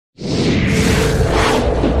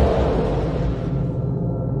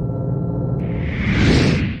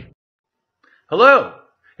Hello,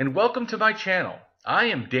 and welcome to my channel. I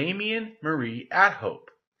am Damien Marie AtHope.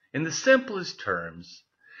 In the simplest terms,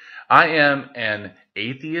 I am an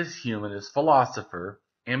atheist, humanist, philosopher,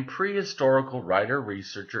 and prehistorical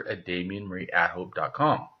writer-researcher at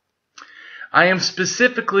DamienMarieAtHope.com. I am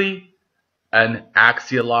specifically an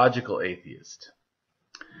axiological atheist.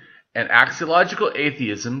 An axiological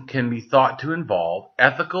atheism can be thought to involve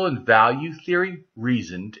ethical and value theory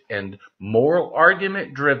reasoned and moral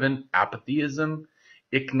argument driven apatheism,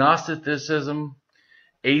 Ignosticism,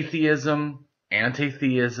 Atheism,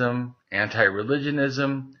 Anti-theism,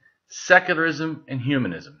 Anti-religionism, Secularism, and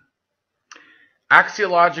Humanism.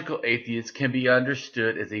 Axiological atheists can be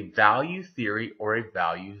understood as a value theory or a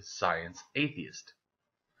value science atheist.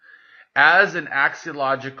 As an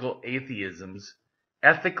axiological atheism's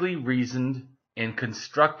ethically reasoned and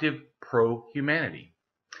constructive pro-humanity.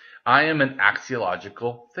 I am an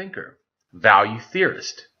axiological thinker, value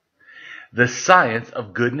theorist. The science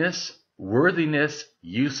of goodness, worthiness,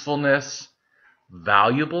 usefulness,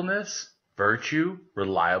 valuableness, virtue,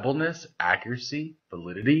 reliableness, accuracy,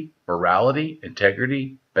 validity, morality,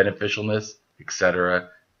 integrity, beneficialness, etc.,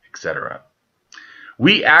 etc.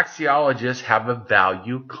 We axiologists have a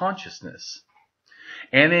value consciousness.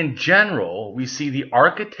 And in general, we see the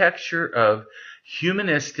architecture of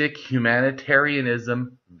humanistic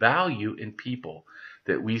humanitarianism value in people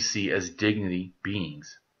that we see as dignity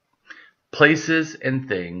beings. Places and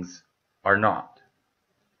things are not.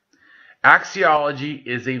 Axiology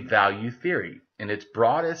is a value theory. In its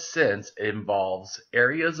broadest sense, it involves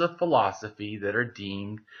areas of philosophy that are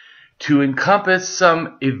deemed to encompass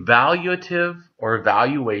some evaluative or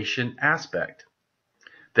evaluation aspect.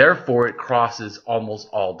 Therefore, it crosses almost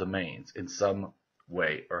all domains in some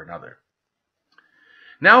way or another.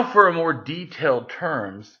 Now for a more detailed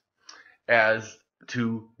terms as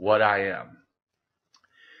to what I am.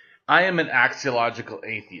 I am an axiological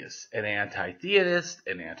atheist, an anti-theist,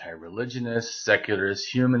 an anti-religionist, secularist,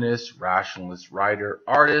 humanist, rationalist, writer,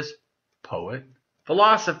 artist, poet,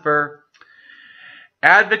 philosopher,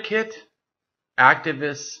 advocate,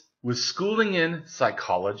 activist, with schooling in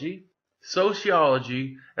psychology,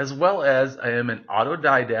 sociology, as well as I am an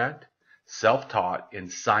autodidact, self-taught in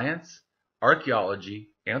science,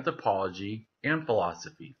 archaeology, anthropology, and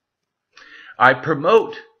philosophy. I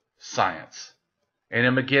promote science and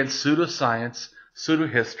am against pseudoscience,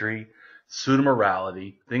 pseudo-history,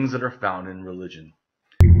 pseudo-morality, things that are found in religion.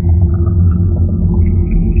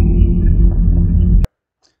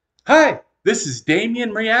 Hi, this is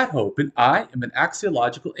Damien Marie AtHope, and I am an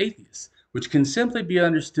axiological atheist, which can simply be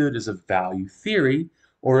understood as a value theory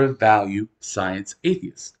or a value science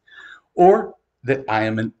atheist, or that I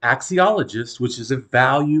am an axiologist, which is a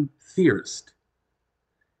value theorist.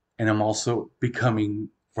 And I'm also becoming,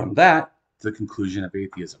 from that, the conclusion of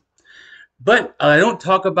atheism. But I don't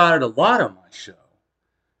talk about it a lot on my show,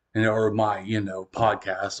 or my,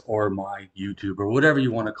 podcast, or my YouTube, or whatever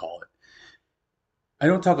you want to call it. I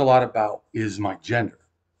don't talk a lot about is my gender.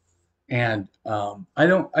 And I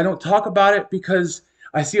don't talk about it because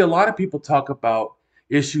I see a lot of people talk about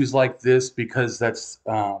issues like this because that's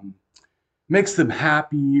makes them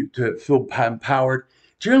happy to feel empowered.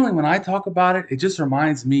 Generally, when I talk about it, it just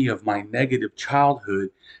reminds me of my negative childhood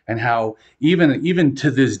and how even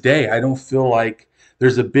to this day, I don't feel like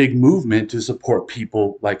there's a big movement to support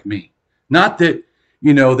people like me. Not that,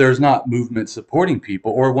 there's not movement supporting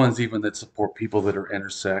people or ones even that support people that are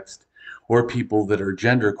intersexed or people that are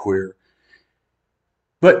genderqueer.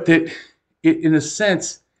 But that, in a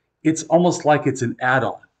sense, it's almost like it's an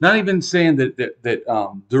add-on. Not even saying that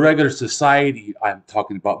the regular society I'm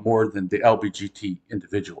talking about more than the LGBT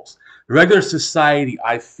individuals. The regular society,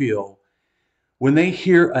 I feel, when they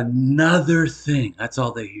hear another thing, that's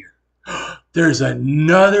all they hear. There's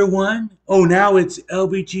another one? Oh, now it's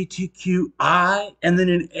LGBTQI, and then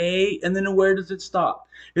an A, and then where does it stop?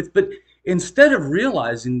 But instead of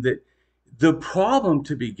realizing that the problem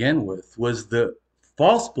to begin with was the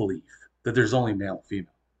false belief that there's only male and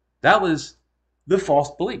female. That was the false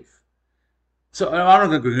belief. So I'm not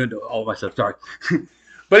going to go into all my stuff, sorry.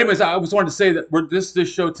 But anyways, I just wanted to say that this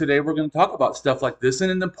show today, we're going to talk about stuff like this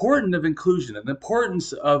and the importance of inclusion and the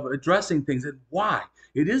importance of addressing things and why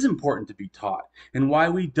it is important to be taught and why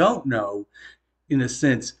we don't know, in a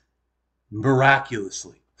sense,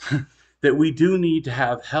 miraculously, that we do need to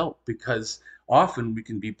have help because often we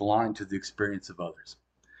can be blind to the experience of others.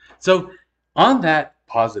 So on that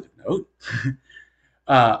positive note,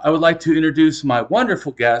 I would like to introduce my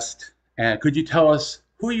wonderful guest. And could you tell us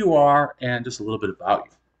who you are and just a little bit about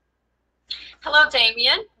you? Hello,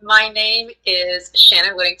 Damien. My name is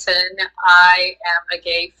Shannon Whittington. I am a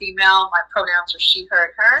gay female. My pronouns are she, her,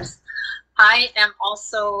 and hers. I am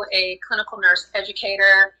also a clinical nurse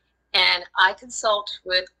educator, and I consult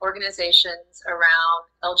with organizations around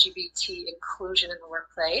LGBT inclusion in the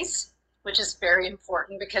workplace, which is very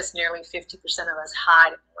important because nearly 50% of us hide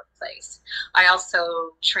in the workplace. I also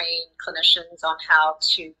train clinicians on how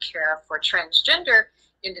to care for transgender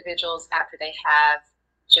individuals after they have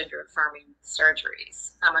gender affirming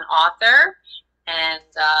surgeries. I'm an author, and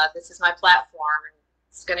this is my platform, and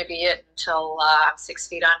it's going to be it until I'm 6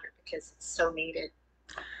 feet under, because it's so needed.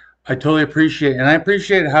 I totally appreciate it. And I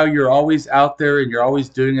appreciate how you're always out there and you're always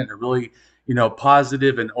doing it in a really,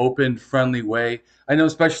 positive and open, friendly way. I know,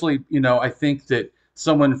 especially, I think that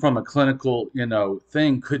someone from a clinical,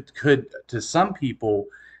 thing could to some people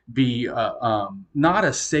be not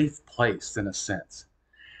a safe place in a sense.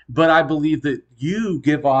 But I believe that you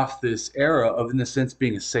give off this era of, in a sense,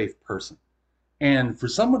 being a safe person. And for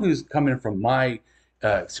someone who's coming from my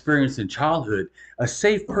experience in childhood, a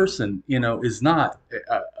safe person, is not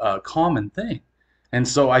a common thing. And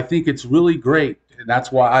so I think it's really great. And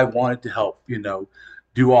that's why I wanted to help,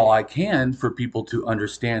 do all I can for people to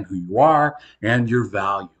understand who you are and your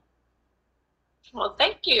value. Well,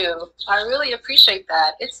 thank you. I really appreciate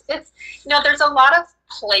that. It's there's a lot of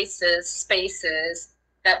places, spaces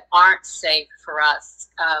that aren't safe for us.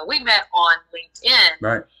 We met on LinkedIn.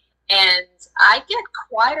 Right. And I get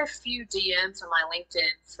quite a few DMs on my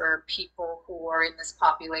LinkedIn for people who are in this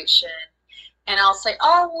population. And I'll say,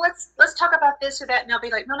 oh, well, let's talk about this or that. And they'll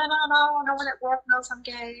be like, no one at work knows I'm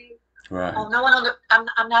gay. Right. Oh, no one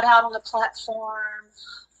I'm not out on the platform.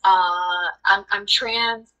 I'm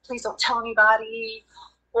trans. Please don't tell anybody.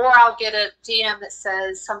 Or I'll get a DM that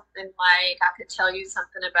says something like, I could tell you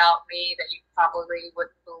something about me that you probably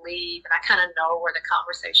wouldn't believe. And I kind of know where the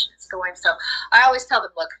conversation is going. So I always tell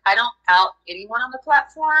them, look, I don't out anyone on the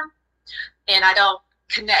platform, and I don't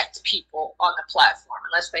connect people on the platform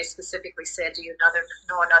unless they specifically said, do you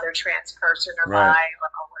know another trans person or right.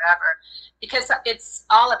 or whatever. Because it's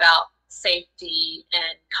all about safety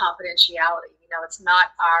and confidentiality. It's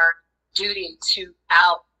not our duty to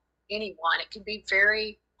out anyone. It can be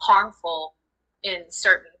very harmful in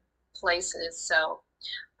certain places. So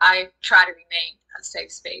I try to remain a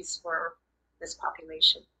safe space for this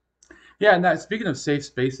population. Yeah, and speaking of safe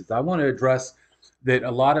spaces, I want to address that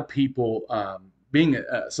a lot of people, being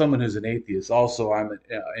someone who's an atheist, also I'm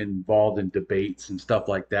involved in debates and stuff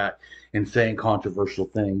like that and saying controversial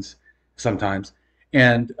things sometimes.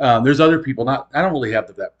 And there's other people, I don't really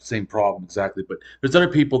have that same problem exactly, but there's other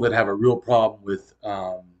people that have a real problem with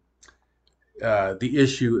the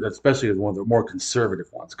issue, especially one of the more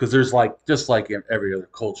conservative ones, because there's just like every other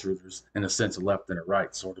culture, there's in a sense a left and a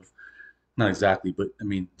right, sort of, not exactly, but I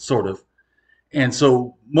mean sort of. And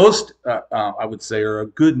so most, I would say, are a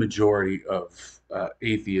good majority of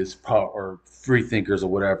atheists or free thinkers or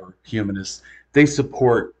whatever, humanists, they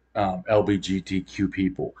support LGBTQ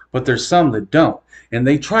people, but there's some that don't, and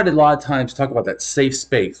they try to a lot of times talk about that safe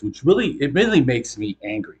space, which really makes me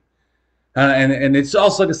angry. And it's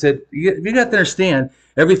also, like I said, you got to understand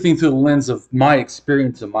everything through the lens of my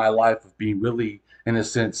experience in my life of being really, in a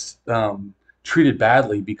sense, treated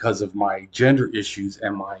badly because of my gender issues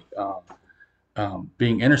and my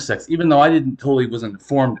being intersex. Even though I wasn't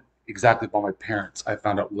informed exactly by my parents, I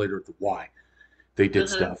found out later why they did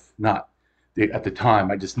stuff. At the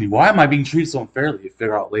time, I just knew, why am I being treated so unfairly? You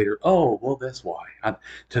figure out later, oh, well, that's why.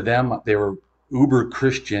 To them, they were uber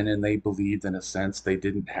Christian, and they believed, in a sense, they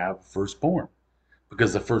didn't have a firstborn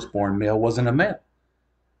because the firstborn male wasn't a male.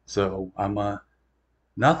 So I'm a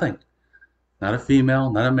nothing, not a female,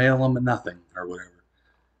 not a male, I'm a nothing or whatever.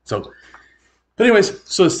 So, but anyways,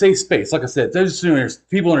 so a safe space, like I said,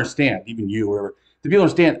 people understand, even you, whatever. The people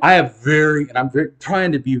understand. I'm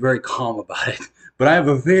trying to be very calm about it, but I have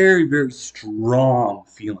a very, very strong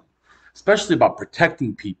feeling, especially about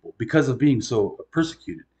protecting people because of being so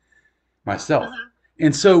persecuted myself.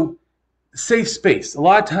 And so safe space, a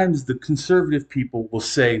lot of times the conservative people will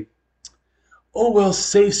say, oh, well,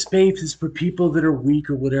 safe space is for people that are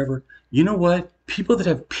weak or whatever. You know what? People that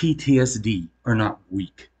have PTSD are not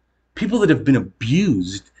weak. People that have been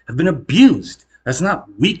abused have been abused. That's not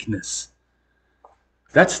weakness.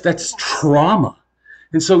 That's trauma.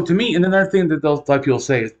 And so to me, and another thing that those like people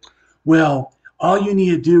say is, well, all you need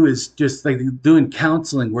to do is just like doing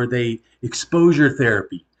counseling where they exposure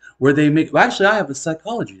therapy, where they make, well, actually I have a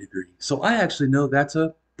psychology degree, so I actually know that's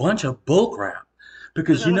a bunch of bullcrap,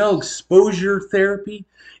 because exposure therapy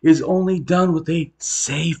is only done with a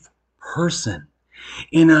safe person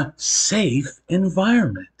in a safe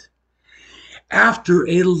environment after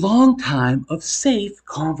a long time of safe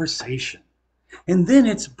conversation. And then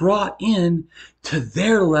it's brought in to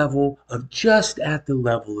their level of just at the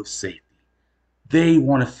level of safety. they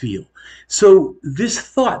want to feel. So this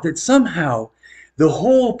thought that somehow the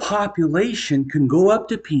whole population can go up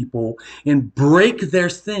to people and break their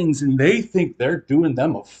things and they think they're doing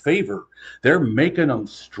them a favor. They're making them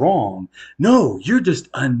strong. No, you're just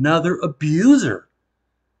another abuser.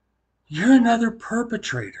 You're another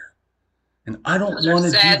perpetrator. And I don't want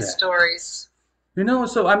to do that. Sad stories. You know,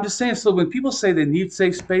 so I'm just saying, so when people say they need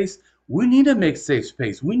safe space, we need to make safe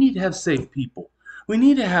space. We need to have safe people. We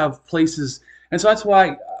need to have places. And so that's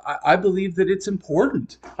why I believe that it's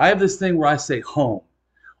important. I have this thing where I say home,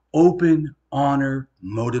 open, honor,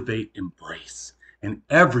 motivate, embrace. And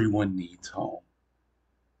everyone needs home.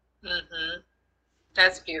 Mm-hmm.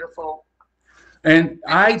 That's beautiful. And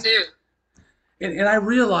I do. And I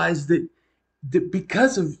realized that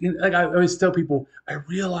because of, like I always tell people, I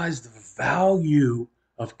realized the value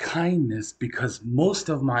of kindness because most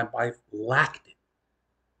of my life lacked it.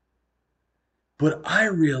 But I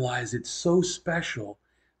realize it's so special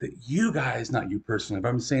that you guys, not you personally, but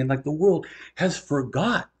I'm saying like the world has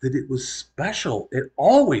forgot that it was special. It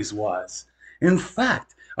always was. In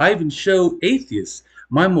fact, I even show atheists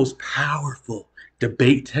my most powerful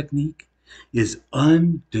debate technique is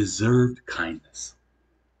undeserved kindness.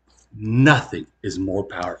 Nothing is more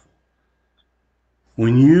powerful.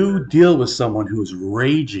 When you deal with someone who is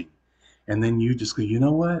raging and then you just go, you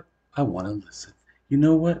know what? I want to listen. You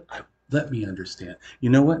know what? Let me understand. You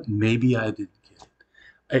know what? Maybe I didn't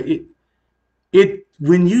get it.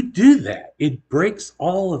 When you do that, it breaks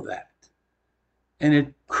all of that. And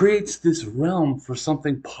it creates this realm for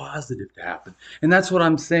something positive to happen. And that's what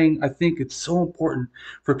I'm saying. I think it's so important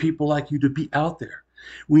for people like you to be out there.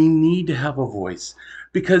 We need to have a voice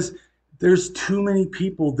because there's too many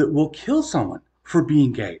people that will kill someone for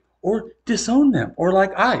being gay or disown them, or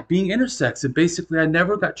like being intersex. And basically I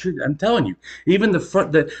never got treated. I'm telling you, even the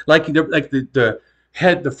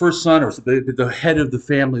head, the first son, or the head of the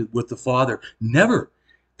family with the father, never.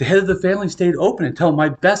 The head of the family stayed open until my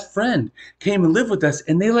best friend came and lived with us,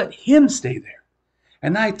 and they let him stay there.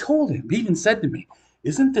 And I told him, he even said to me,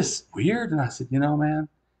 isn't this weird? And I said, you know, man,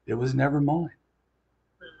 it was never mine.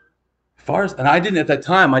 And I didn't, at that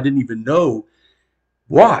time, I didn't even know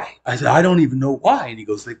why. I said, I don't even know why. And he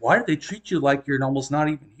goes, like, why did they treat you like you're almost not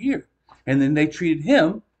even here? And then they treated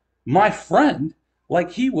him, my friend,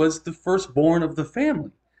 like he was the firstborn of the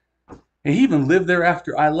family. And he even lived there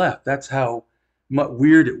after I left. That's how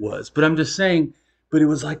weird it was. But I'm just saying, but it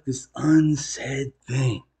was like this unsaid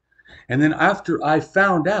thing. And then after I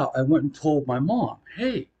found out, I went and told my mom,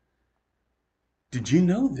 hey, did you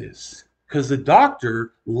know this? Because the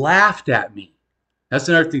doctor laughed at me. That's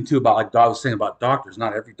another thing too about, like I was saying about doctors,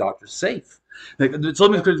 not every doctor's safe. Like, so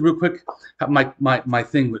let me go real quick my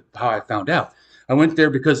thing with how I found out. I went there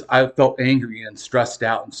because I felt angry and stressed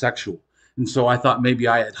out and sexual. And so I thought maybe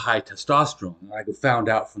I had high testosterone. And I found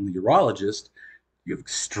out from the urologist, you have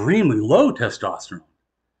extremely low testosterone,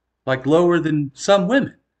 like lower than some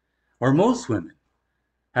women or most women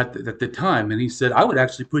at the time. And he said, I would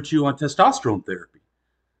actually put you on testosterone therapy.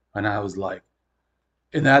 And I was like,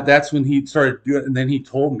 and that's when he started doing it. And then he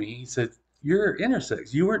told me, he said, you're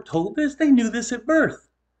intersex. You weren't told this? They knew this at birth.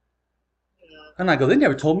 And I go, they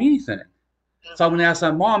never told me anything. So I went and asked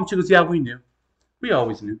my mom. She goes, yeah, we knew. We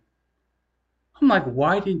always knew. I'm like,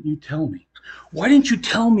 why didn't you tell me? Why didn't you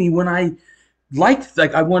tell me when I liked,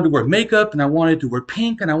 like I wanted to wear makeup and I wanted to wear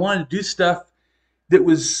pink and I wanted to do stuff that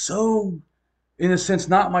was so, in a sense,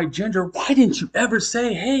 not my gender? Why didn't you ever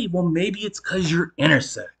say, hey, well, maybe it's because you're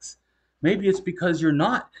intersex. Maybe it's because you're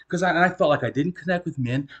not. Because I felt like I didn't connect with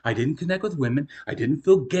men. I didn't connect with women. I didn't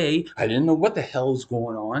feel gay. I didn't know what the hell was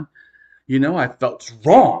going on. You know, I felt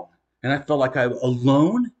wrong. And I felt like I was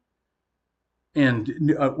alone and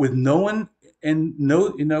with no one and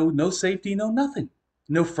no safety, no nothing.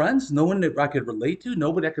 No friends, no one that I could relate to,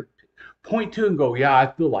 nobody I could point to and go, yeah,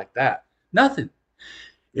 I feel like that. Nothing.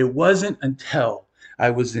 It wasn't until I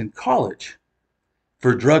was in college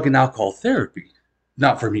for drug and alcohol therapy,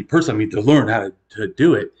 not for me personally, I mean to learn how to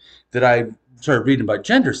do it, that I started reading about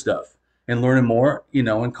gender stuff and learning more,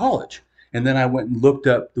 in college. And then I went and looked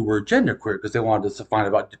up the word genderqueer because they wanted us to find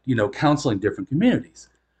about, counseling different communities.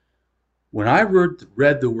 When I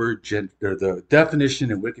read the word gender, the definition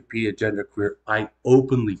in Wikipedia, genderqueer, I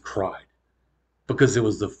openly cried because it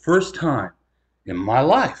was the first time in my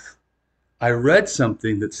life I read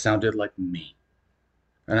something that sounded like me.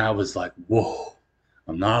 And I was like, whoa,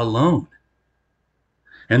 I'm not alone.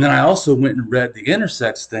 And then I also went and read the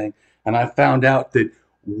intersex thing, and I found out that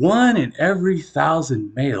 1 in every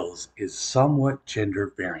 1,000 males is somewhat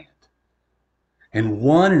gender variant, and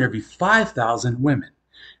 1 in every 5,000 women.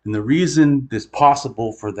 And the reason it's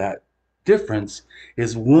possible for that difference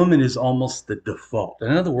is woman is almost the default.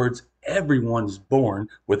 In other words, everyone is born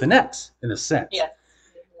with an X in a sense. Yeah.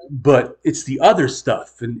 But it's the other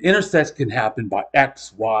stuff. And intersex can happen by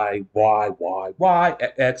X, Y, Y, Y, Y,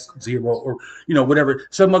 X, 0, or, whatever,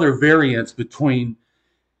 some other variance between.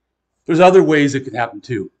 There's other ways it can happen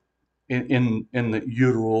too in the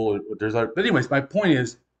uteral. But anyways, my point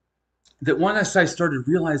is that once I started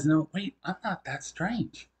realizing, oh, wait, I'm not that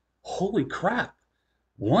strange. Holy crap.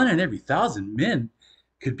 1 in every 1,000 men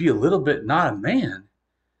could be a little bit not a man.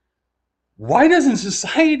 Why doesn't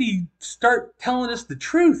society start telling us the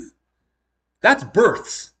truth? That's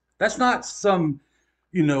births. That's not some,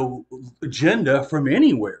 agenda from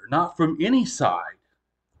anywhere, not from any side.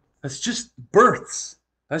 That's just births.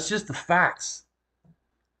 That's just the facts.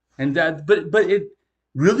 And but it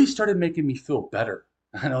really started making me feel better.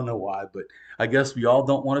 I don't know why, but I guess we all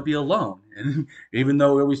don't want to be alone. And even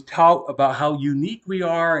though we always talk about how unique we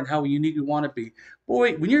are and how unique we want to be,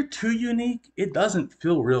 boy, when you're too unique, it doesn't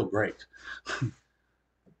feel real great.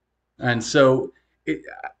 And so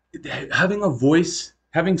having a voice,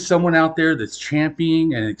 having someone out there that's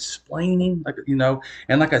championing and explaining,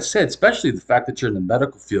 and like I said, especially the fact that you're in the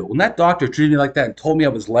medical field. When that doctor treated me like that and told me I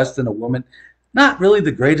was less than a woman, not really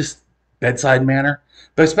the greatest bedside manner,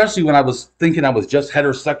 but especially when I was thinking I was just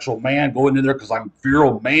heterosexual man going in there because I'm a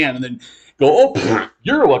virile man, and then go, oh,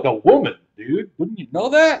 you're like a woman, dude. Wouldn't you know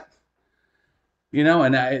that?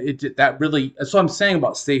 And that really, that's what I'm saying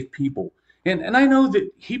about safe people. And I know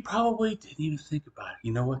that he probably didn't even think about it.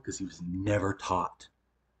 You know what? Because he was never taught.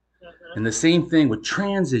 And the same thing with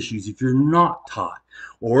trans issues, if you're not taught,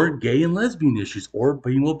 or gay and lesbian issues, or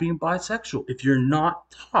being bisexual, if you're not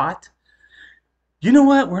taught, you know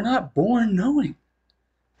what? We're not born knowing.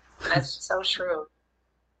 That's so true.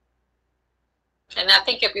 And I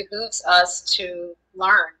think it behooves us to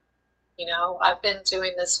learn. I've been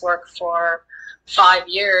doing this work for 5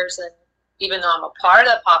 years, and even though I'm a part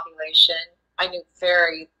of the population, I knew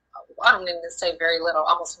I don't even say very little,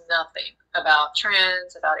 almost nothing about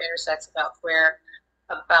trans, about intersex, about queer,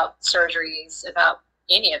 about surgeries, about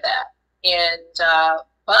any of that. And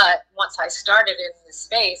but once I started in this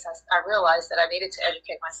space, I realized that I needed to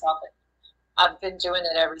educate myself, and I've been doing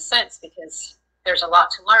it ever since because there's a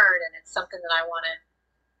lot to learn, and it's something that I want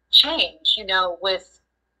to change. With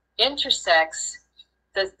intersex,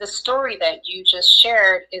 the story that you just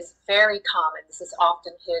shared is very common. This is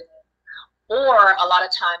often hidden, or a lot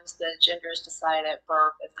of times the gender is decided at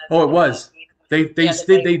birth. And it was. They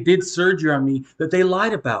did surgery on me that they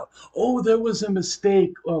lied about. Oh, there was a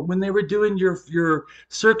mistake when they were doing your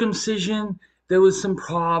circumcision. There was some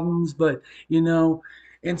problems, but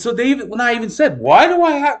And so when I even said, why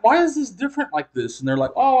is this different like this? And they're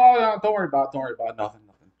like, oh, don't worry about it, nothing.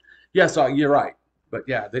 Yeah, so you're right. But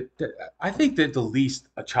yeah, I think that the least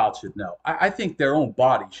a child should know. I think their own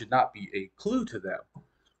body should not be a clue to them.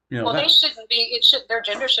 Well, they shouldn't be. Their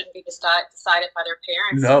gender shouldn't be decided by their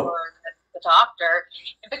parents No. or the doctor.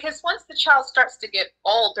 And because once the child starts to get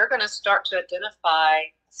old, they're going to start to identify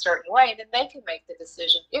a certain way, and then they can make the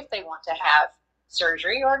decision if they want to have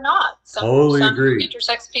surgery or not. Some agree.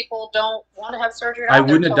 Intersex people don't want to have surgery. I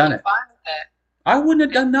wouldn't have done it. Fine with that. I wouldn't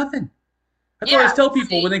have done nothing. That's what I always tell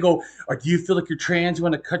people when they go, do you feel like you're trans? You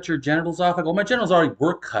want to cut your genitals off? I go, my genitals already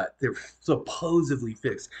were cut. They're supposedly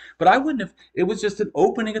fixed. But I wouldn't have. It was just an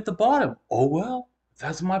opening at the bottom. Oh, well,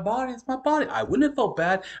 that's my body. It's my body. I wouldn't have felt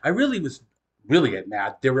bad. I really was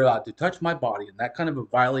mad. They were allowed to touch my body in that kind of a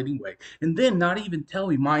violating way. And then not even tell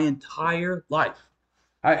me my entire life.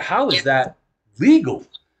 How is that legal?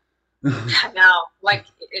 I know. Like,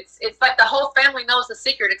 it's like the whole family knows the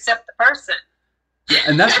secret except the person. Yeah,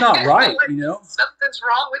 and that's not right, Something's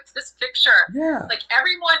wrong with this picture. Yeah. Like,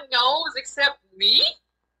 everyone knows except me,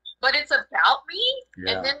 but it's about me.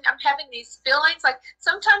 Yeah. And then I'm having these feelings. Like,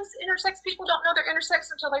 sometimes intersex people don't know they're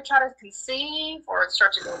intersex until they try to conceive or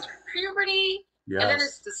start to go through puberty. Yes. And then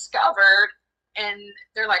it's discovered, and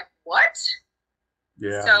they're like, what?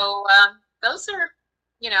 Yeah. So those are,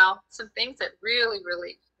 some things that really,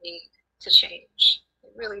 really need to change. They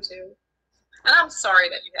really do. And I'm sorry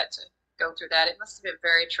that you had to go through that. It must have been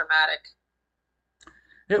very traumatic.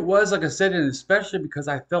 It was, like I said, and especially because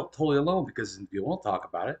I felt totally alone because you won't talk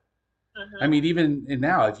about it. Mm-hmm. I mean, even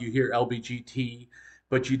now, if you hear LGBT,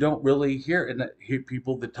 but you don't really hear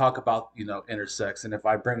people that talk about, intersex. And if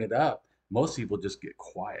I bring it up, most people just get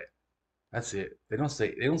quiet. That's it. They don't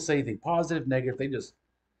say anything positive, negative. They just,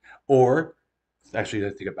 or actually,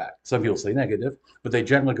 let's take it back. Some people say negative, but they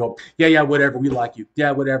generally go, yeah, whatever. We like you.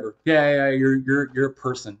 Yeah, whatever. Yeah, you're a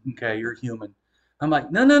person. Okay, you're human. I'm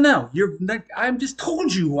like, no. I'm just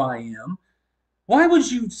told you who I am. Why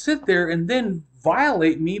would you sit there and then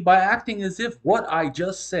violate me by acting as if what I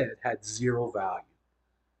just said had zero value.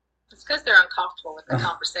 It's because they're uncomfortable with the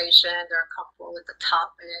conversation. They're uncomfortable with the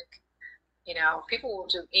topic. You know, people will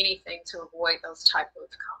do anything to avoid those type of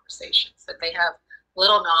conversations that they have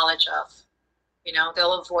little knowledge of. You know,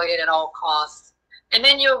 they'll avoid it at all costs. And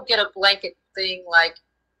then you'll get a blanket thing like,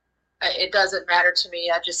 it doesn't matter to me,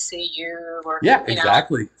 I just see you, or Yeah, you know,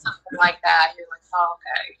 exactly. something like that. You're like, oh,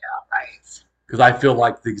 okay, yeah, right. Because I feel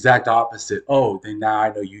like the exact opposite. Oh, then now I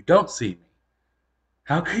know you don't see me.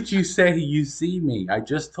 How could you say you see me? I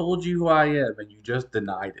just told you who I am, and you just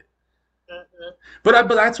denied it. Mm-hmm. But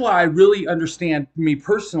that's why I really understand, me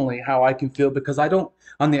personally, how I can feel, because I don't,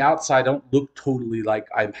 on the outside, I don't look totally like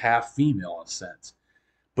I'm half female in a sense.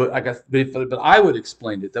 But I guess, but I would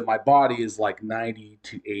explain it that my body is like 90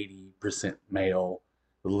 to 80% male,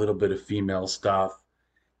 a little bit of female stuff,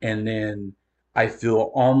 and then I feel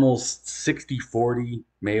almost 60-40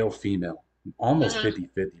 male female, almost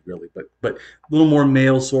Mm-hmm. 50-50 really, but a little more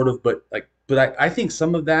male sort of, but I think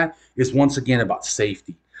some of that is once again about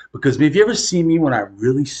safety, because if you ever see me when I'm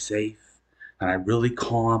really safe and I'm really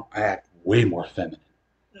calm, I act way more feminine.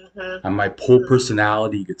 Mm-hmm. And my whole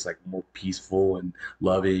personality gets like more peaceful and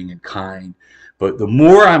loving and kind. But the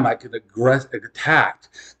more I'm like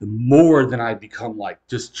attacked, the more then I become like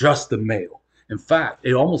just the male. In fact,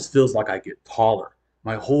 it almost feels like I get taller.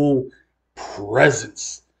 My whole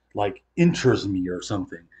presence like enters me or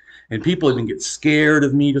something. And people even get scared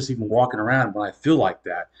of me just even walking around when I feel like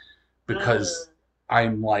that, because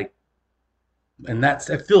I'm like, and I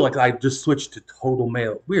feel like I just switched to total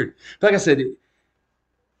male. Weird. But like I said,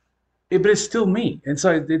 but it's still me, and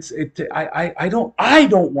so I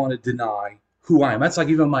don't want to deny who I am. That's like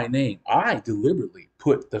even my name. I deliberately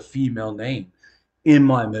put the female name in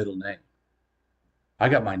my middle name. I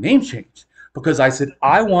got my name changed because I said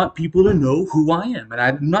I want people to know who I am, and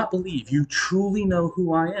I do not believe you truly know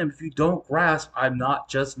who I am if you don't grasp I'm not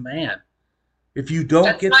just man. If you don't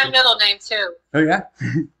That's get my middle name too. Oh yeah.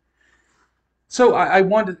 So I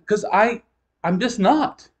wanted, because I'm just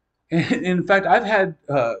not. And in fact, I've had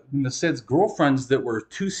in the sense girlfriends that were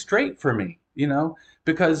too straight for me,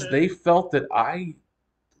 because Mm-hmm. they felt that I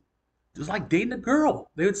was like dating a girl.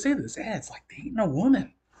 They would say this, it's like dating a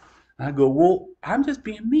woman. And I go, well, I'm just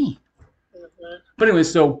being me. Mm-hmm. But anyway,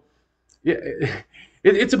 so yeah,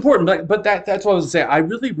 it's important. But that's what I was saying. I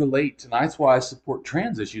really relate, and that's why I support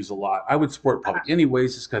trans issues a lot. I would support probably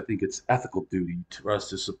anyways, just because I think it's ethical duty to us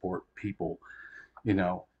to support people.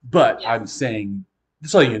 But Yes. I'm saying,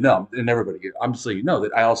 so you know, and everybody, I'm just so you know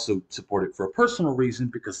that I also support it for a personal reason,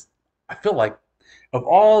 because I feel like of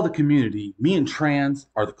all the community, me and trans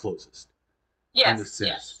are the closest. In the Yes. sense,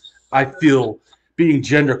 Yes. I feel being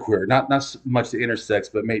genderqueer, not so much the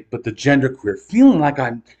intersex, but the genderqueer, feeling like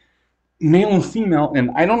I'm male and female,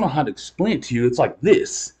 and I don't know how to explain it to you. It's like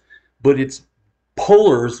this, but it's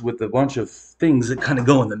polars with a bunch of things that kind of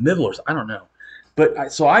go in the middle, or I don't know. But I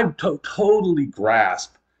totally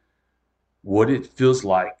grasp what it feels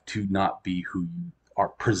like to not be who you are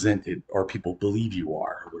presented or people believe you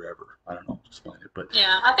are, or whatever. I don't know how to explain it, but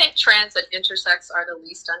Yeah, I think trans and intersex are the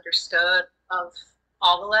least understood of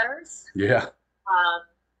all the letters. yeah.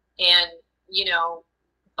 And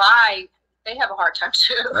bi, they have a hard time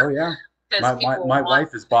too. Oh yeah. Because My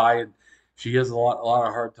wife is bi, and she has a lot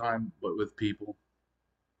of hard time with people.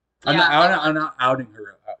 I'm yeah, not outing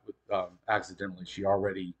her accidentally. She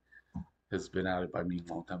already has been outed by me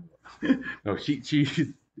a long time ago. No, she used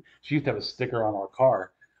to have a sticker on our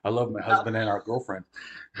car. I love my husband and our girlfriend.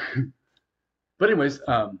 But anyways,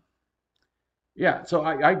 yeah. So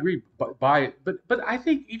I agree by but I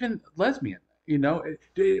think even lesbian,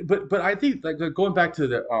 but I think like going back to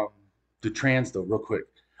the trans though, real quick.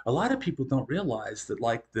 A lot of people don't realize that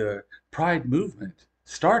like the Pride movement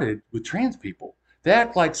started with trans people. They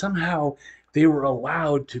act like somehow they were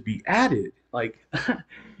allowed to be added. Like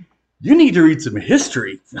you need to read some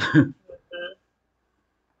history.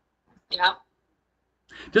 yeah.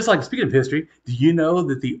 Just like speaking of history, do you know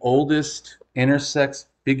that the oldest intersex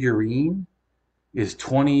figurine is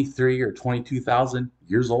 23 or 22,000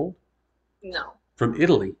 years old? No. From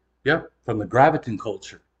Italy. Yep, from the Graviton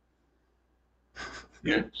culture.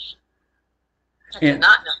 Yeah. I did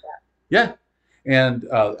not know that. Yeah, and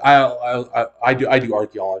I do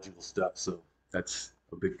archaeological stuff, so that's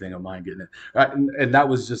a big thing of mine getting it. And that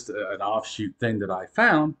was just an offshoot thing that I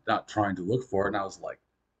found, not trying to look for it, and I was like,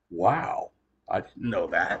 wow, I didn't know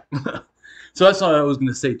that. So that's what I was going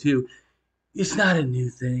to say too. It's not a new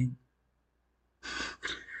thing.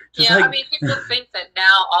 Yeah, I mean, people think that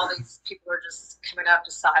now all these people are just coming out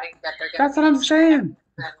deciding that they're going to. That's what I'm saying.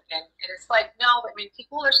 And it's like, no, I mean,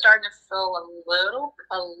 people are starting to feel a little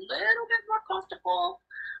bit more comfortable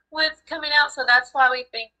with coming out. So that's why we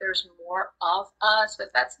think there's more of us,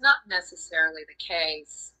 but that's not necessarily the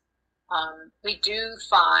case.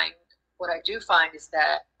 What I do find is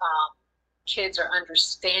that kids are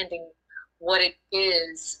understanding what it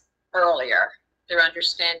is earlier. They're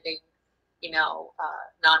understanding,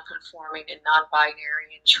 non-conforming and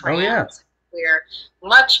non-binary and trans. Oh, yeah. We're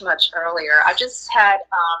much, much earlier. I just had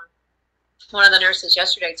one of the nurses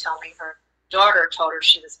yesterday tell me her daughter told her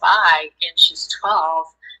she was bi and she's 12.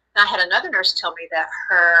 And I had another nurse tell me that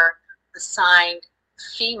her assigned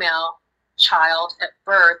female child at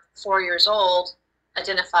birth, 4 years old,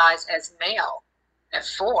 identifies as male at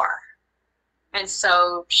 4. And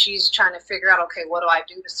so she's trying to figure out, okay, what do I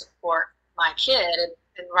do to support my kid?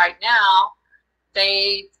 And right now,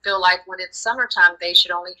 they feel like when it's summertime, they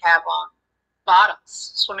should only have on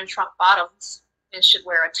bottoms, swimming trunk bottoms, and should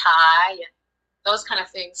wear a tie and those kind of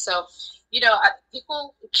things. So,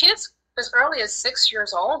 kids as early as 6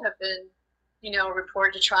 years old have been,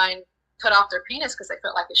 reported to try and cut off their penis because they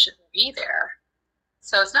felt like it shouldn't be there.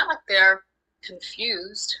 So it's not like they're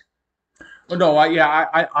confused. Oh, no,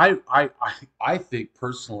 I think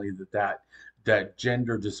personally that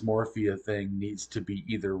gender dysmorphia thing needs to be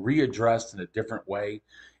either readdressed in a different way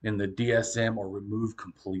in the DSM or removed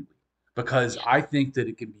completely, because I think that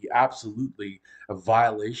it can be absolutely a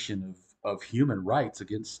violation of human rights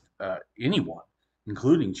against anyone,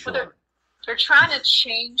 including children. Well, they're trying to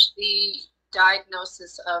change the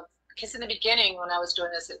diagnosis of, because in the beginning when I was doing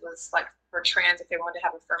this, it was like for trans, if they wanted to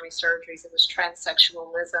have affirming surgeries, it was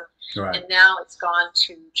transsexualism. Right. And now it's gone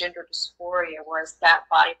to gender dysphoria, whereas that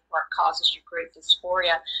body part causes you great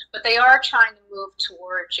dysphoria. But they are trying to move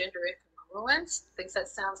toward gender incongruence. I think that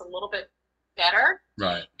sounds a little bit better.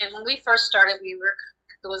 Right. And when we first started, it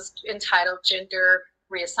was entitled gender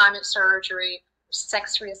reassignment surgery,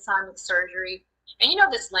 sex reassignment surgery. And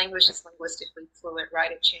this language is linguistically fluid,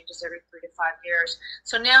 right? It changes every 3 to 5 years.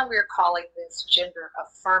 So now we're calling this gender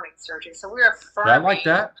affirming surgery. So we're affirming. Yeah, I like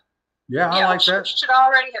that. Yeah, I like that. Should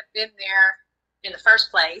already have been there in the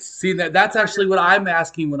first place. See, that's actually what I'm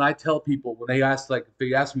asking when I tell people, when they ask me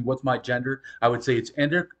what's my gender, I would say it's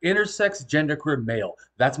intersex genderqueer male.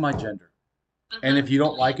 That's my gender. Mm-hmm. And if you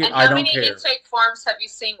don't like it, I don't care. How many intake forms have you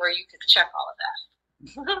seen where you could check all of that?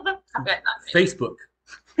 I bet not many. Facebook.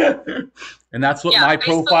 And that's what my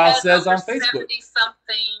profile says on Facebook.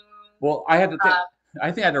 70-something. Well, I think I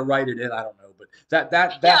had to write it in. I don't know, but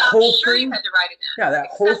that whole thing. You had to write it in. Yeah, that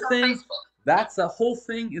whole thing. That's the whole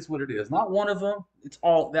thing is what it is. Not one of them. It's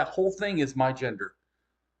all, that whole thing is my gender,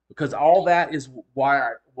 because all that is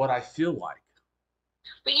what I feel like.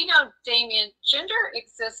 But Damien, gender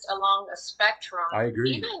exists along a spectrum. I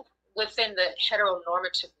agree. Even within the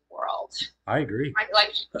heteronormative world. I agree.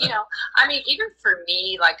 Even for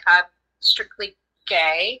me, I'm strictly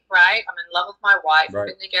gay, right? I'm in love with my wife. Right.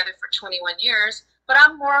 We've been together for 21 years, but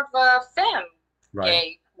I'm more of a femme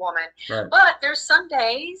gay woman. Right. But there's some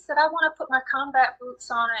days that I want to put my combat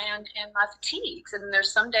boots on and my fatigues, and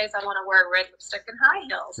there's some days I want to wear red lipstick and high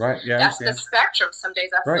heels. Right. Yeah. That's the spectrum. Some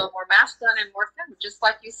days I feel more masculine and more feminine. Just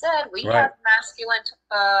like you said, we have masculine,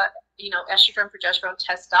 estrogen, progesterone,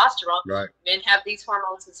 testosterone. Right. Men have these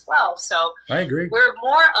hormones as well. So I agree. We're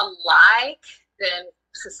more alike than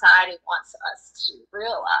society wants us to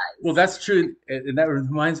realize. Well, that's true. And that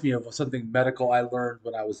reminds me of something medical I learned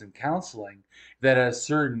when I was in counseling, that at a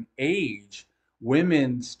certain age,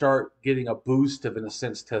 women start getting a boost of, in a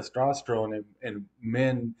sense, testosterone, and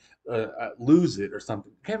men lose it or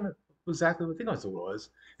something. I can't remember exactly what I think that's what it was.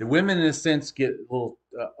 The women, in a sense, get a little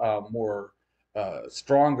more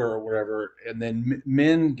stronger or whatever, and then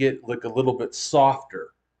men get like a little bit softer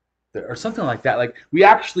or something like that. Like we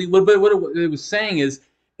actually, what it was saying is,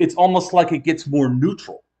 it's almost like it gets more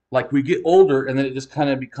neutral. Like we get older, and then it just kind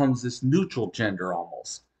of becomes this neutral gender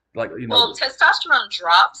almost. Well, testosterone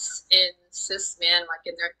drops in cis men, like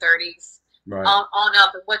in their 30s, right, on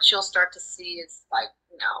up. And what you'll start to see is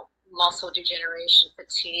muscle degeneration,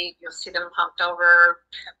 fatigue. You'll see them humped over,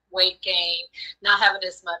 weight gain, not having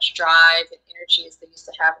as much drive and energy as they used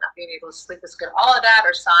to have, not being able to sleep as good. All of that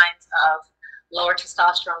are signs of lower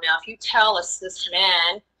testosterone. Now, if you tell a cis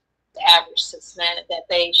man, the average cis man, that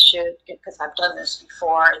they should, because I've done this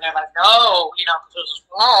before, and they're like, no,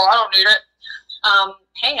 I don't need it.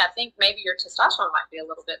 Hey, I think maybe your testosterone might be a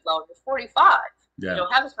little bit low. You're 45. Yeah. You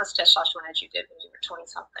don't have as much testosterone as you did when you were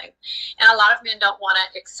 20-something. And a lot of men don't want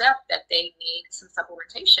to accept that they need some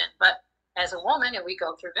supplementation. But as a woman, and we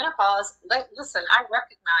go through menopause, listen, I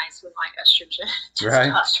recognize when my estrogen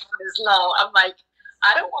testosterone is low. I'm like,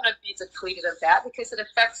 I don't want to be depleted of that because it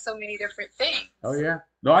affects so many different things. Oh yeah.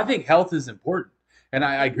 No, I think health is important, and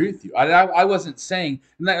I agree with you. I wasn't saying,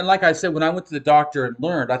 and like I said, when I went to the doctor and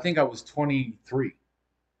learned, I think I was 23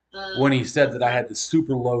 when he said that I had the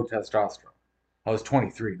super low testosterone. I was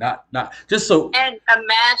 23, not just so. And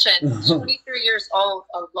imagine 23 years old,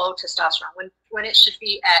 a low testosterone when it should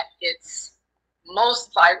be at its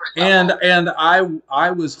most vibrant level. And I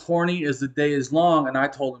was horny as the day is long, and I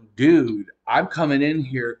told him, dude, I'm coming in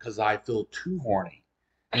here because I feel too horny,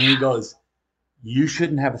 and he goes, you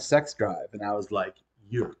shouldn't have a sex drive, and I was like,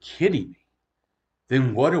 you're kidding me.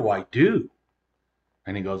 Then what do I do?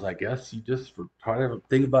 And he goes, I guess you just try to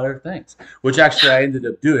think about other things, which actually I ended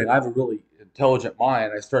up doing. I have a really intelligent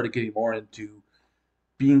mind. I started getting more into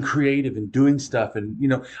being creative and doing stuff. And, you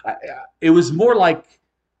know, it was more like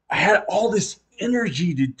I had all this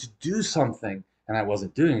energy to do something, and I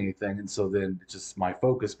wasn't doing anything. And so then just my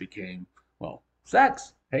focus became, well,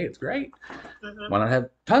 sex. Hey, it's great. Why not have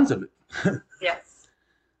tons of it? Yes.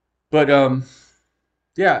 But,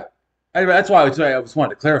 yeah. Anyway, that's why I just wanted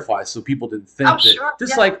to clarify so people didn't think that. Sure.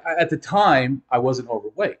 Just like at the time, I wasn't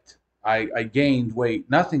overweight. I gained weight,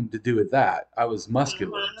 nothing to do with that. I was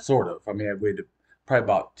muscular, sort of. I mean, I weighed probably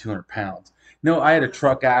about 200 pounds. No, I had a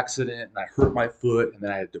truck accident and I hurt my foot, and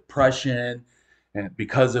then I had depression, and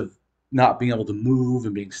because of not being able to move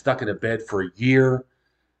and being stuck in a bed for a year,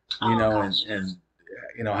 you know, and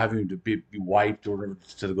you know, having to be wiped or whatever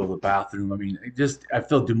to go to the bathroom. I mean, I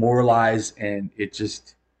felt demoralized, and it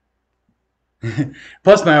just.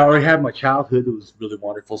 Plus, I already had my childhood that was really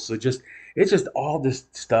wonderful. So it's just all this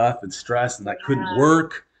stuff and stress, and I couldn't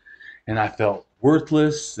work, and I felt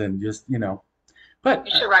worthless, and just, you know. But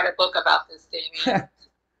you should write a book about this, Damien.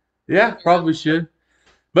 Yeah, probably should.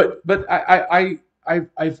 But I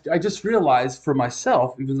just realized for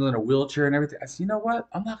myself, even though in a wheelchair and everything, I said, you know what?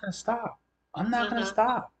 I'm not going to stop. I'm not going to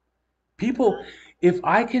stop. People, if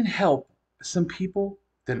I can help some people,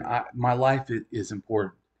 then my life is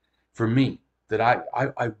important for me. That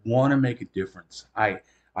I want to make a difference.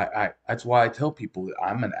 That's why I tell people that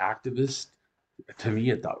I'm an activist. To me,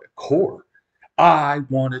 at the core, I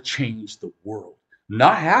want to change the world.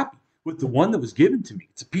 Not happy with the one that was given to me.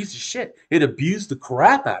 It's a piece of shit. It abused the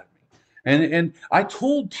crap out of me. And I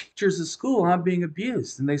told teachers at school I'm being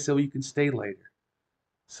abused, and they said, well, you can stay later,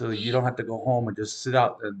 so you don't have to go home and just sit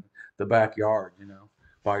out in the backyard, you know,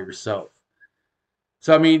 by yourself.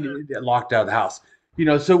 So I mean, locked out of the house. You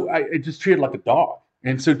know, so I just treated like a dog.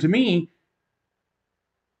 And so to me,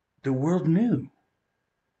 the world knew.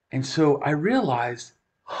 And so I realized,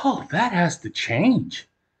 oh, that has to change.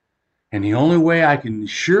 And the only way I can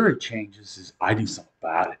ensure it changes is I do something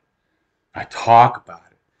about it. I talk about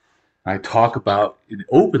it. I talk about it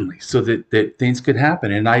openly so that things could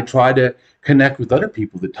happen. And I try to connect with other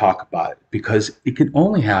people that talk about it, because it can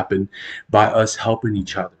only happen by us helping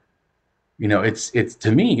each other. You know, it's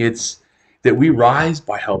to me, it's that we rise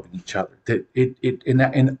by helping each other, that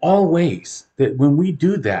in all ways, that when we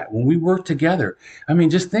do that, when we work together, I mean,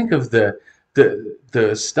 just think of the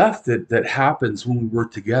stuff that happens when we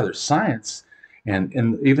work together, science and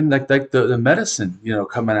even like the medicine, you know,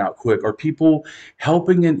 coming out quick, or people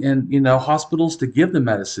helping in you know, hospitals to give the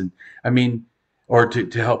medicine. I mean, or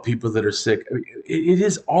to help people that are sick. I mean, it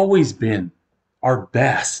has always been our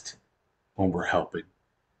best when we're helping.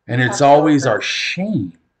 And it's always our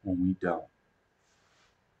shame when we don't.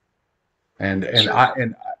 And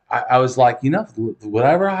I was like, you know,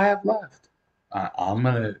 whatever I have left, I'm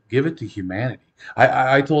gonna give it to humanity.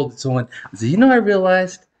 I told someone, I said, you know, I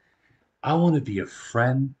realized I want to be a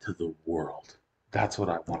friend to the world. That's what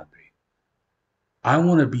I want to be. I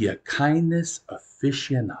want to be a kindness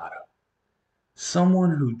aficionado,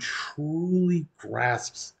 someone who truly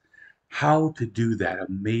grasps how to do that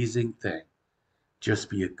amazing thing. Just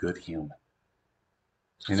be a good human.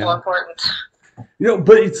 You know? So important. You know,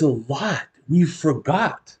 but it's a lot. We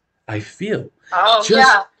forgot, I feel. Oh,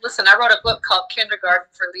 yeah. Listen, I wrote a book called Kindergarten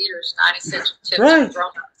for Leaders, 9 Essential Tips for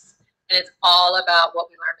Grownups. And it's all about what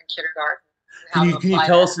we learned in kindergarten. Can you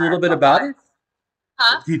tell us a little bit about it?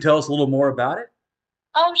 Huh? Can you tell us a little more about it?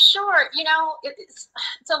 Oh, sure. You know, it's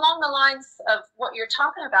along the lines of what you're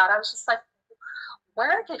talking about. I was just like,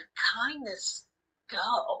 where did kindness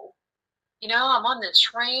go? You know, I'm on the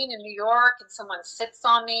train in New York and someone sits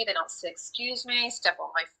on me. They don't say, excuse me, step on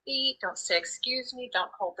my feet. Don't say, excuse me.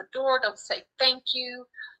 Don't hold the door. Don't say, thank you.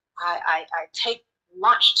 I take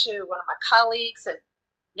lunch to one of my colleagues and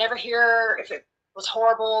never hear if it was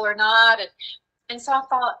horrible or not. And so I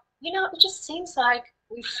thought, you know, it just seems like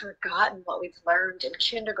we've forgotten what we've learned in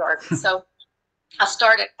kindergarten. So I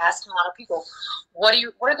started asking a lot of people, what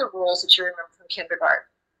are the rules that you remember from kindergarten?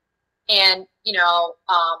 And,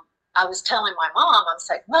 I was telling my mom, I was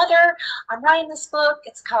like, Mother, I'm writing this book.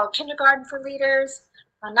 It's called Kindergarten for Leaders,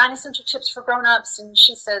 9 Essential Tips for Grownups. And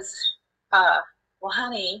she says, well,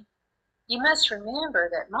 honey, you must remember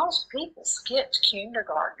that most people skipped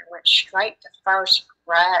kindergarten and went straight to first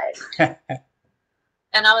grade.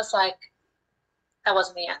 And I was like, that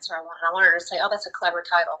wasn't the answer I wanted. I wanted her to say, oh, that's a clever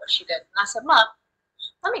title, but she didn't. And I said, Mom,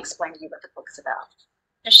 let me explain to you what the book's about.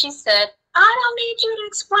 And she said, I don't need you to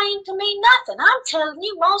explain to me nothing. I'm telling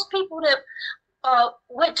you, most people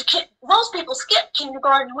most people skipped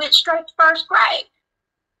kindergarten and went straight to first grade.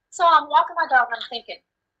 So I'm walking my dog and I'm thinking,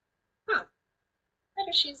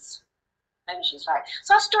 maybe she's right.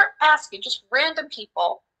 So I start asking just random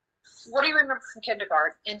people, what do you remember from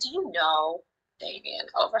kindergarten? And do you know, Damien,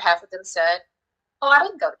 over half of them said, oh, I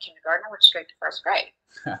didn't go to kindergarten. I went straight to first grade.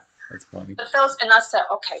 That's funny. But those, and I said,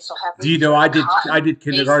 okay, so have Do you know I did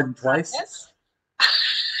kindergarten twice?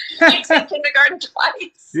 You did kindergarten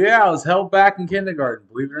twice? Yeah, I was held back in kindergarten.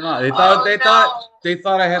 Believe it or not, they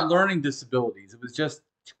thought I had learning disabilities. It was just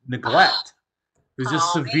neglect. It was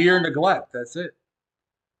just severe neglect. That's it.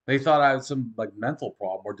 They thought I had some like mental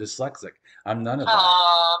problem or dyslexic. I'm none of that.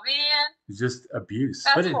 Oh man, it's just abuse.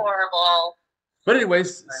 That's horrible. But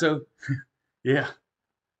anyways, so yeah.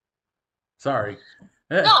 Sorry.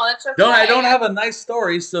 No, that's okay. I don't have a nice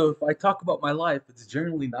story, so if I talk about my life, it's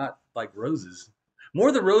generally not like roses.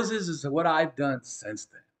 More than roses is what I've done since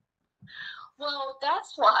then. Well,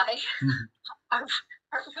 that's why I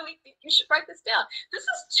really think you should write this down. This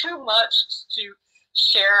is too much to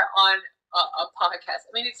share on a podcast.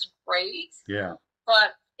 I mean, it's great. Yeah.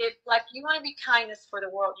 But you want to be kindness for the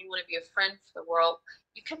world, you want to be a friend for the world,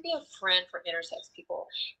 you can be a friend for intersex people.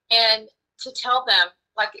 And to tell them,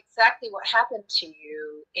 like exactly what happened to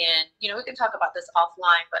you. And, we can talk about this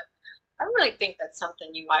offline, but I really think that's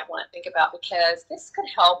something you might want to think about because this could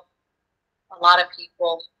help a lot of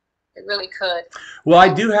people. It really could. Well,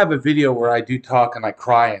 I do have a video where I do talk and I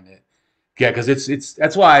cry in it. Yeah, because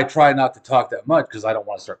that's why I try not to talk that much because I don't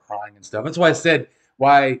want to start crying and stuff. That's why I said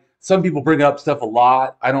why some people bring up stuff a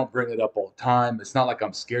lot. I don't bring it up all the time. It's not like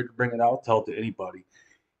I'm scared to bring it out. I'll tell it to anybody.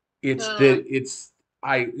 It's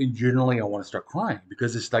generally I want to start crying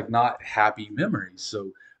because it's like not happy memories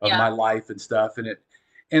of my life and stuff and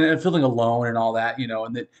feeling alone and all that,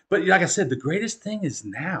 but like I said, the greatest thing is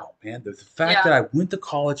now, man, the fact that I went to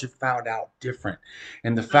college and found out different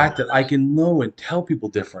and the fact that I can know and tell people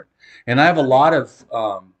different. And I have a lot of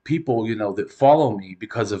people, that follow me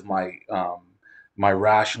because of my my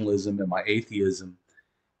rationalism and my atheism.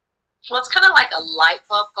 Well, it's kind of like a light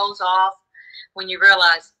bulb goes off when you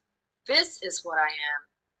realize this is what I am.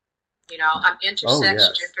 I'm intersex,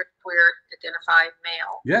 gender queer, identified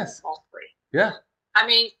male. Yes. Mostly. Yeah. I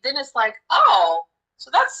mean, then it's like, oh,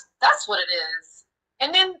 so that's what it is.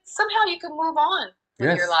 And then somehow you can move on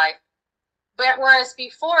with your life. But whereas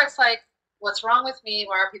before it's like, what's wrong with me?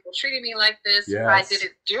 Why are people treating me like this? Yes. I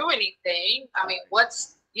didn't do anything. I mean,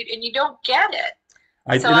 and you don't get it.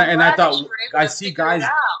 I thought I see guys,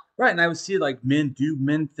 right, and I would see like men do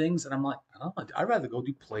men things, and I'm like, oh, I'd rather go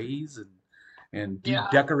do plays and do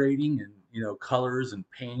decorating and colors and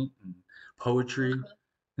paint and poetry.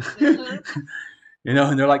 Mm-hmm.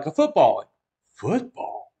 And they're like a football.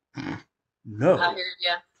 No. I hear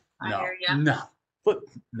you. I hear you.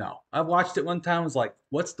 No. I watched it one time. I was like,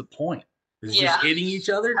 what's the point? Is it just hitting each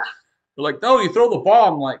other? They're like, no, you throw the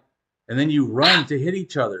ball. I'm like, and then you run to hit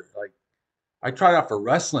each other. Like, I tried out for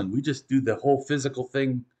wrestling. We just do the whole physical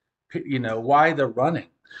thing. Why the running?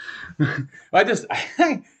 I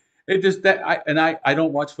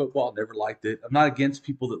don't watch football. Never liked it. I'm not against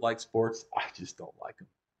people that like sports. I just don't like them.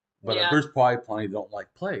 But there's probably plenty that don't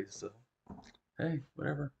like plays. So, hey,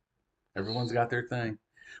 whatever. Everyone's got their thing.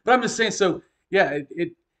 But I'm just saying, so, yeah,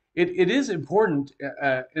 it is important.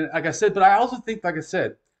 And like I said, but I also think, like I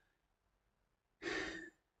said,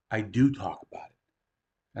 I do talk about it.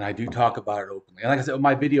 And I do talk about it openly. And like I said,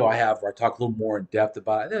 my video I have where I talk a little more in depth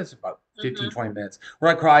about it, it's about 15, 20 minutes, where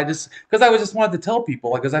I cry just because I just wanted to tell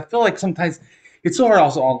people, because I feel like sometimes it's so hard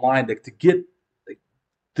also online to get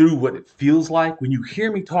through what it feels like. When you hear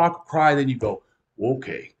me talk or cry, then you go,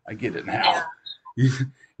 okay, I get it now. Yeah.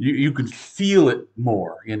 You can feel it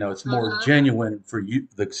more, it's more genuine for you,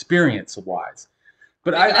 the experience wise.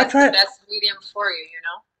 But I try the best medium for you,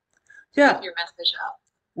 Yeah. Get your message out.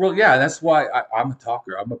 Well, yeah, that's why I'm a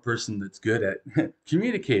talker. I'm a person that's good at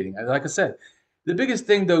communicating. Like I said, the biggest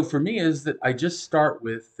thing, though, for me is that I just start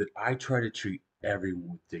with that I try to treat everyone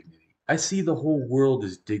with dignity. I see the whole world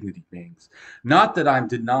as dignity beings. Not that I'm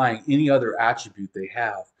denying any other attribute they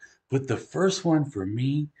have, but the first one for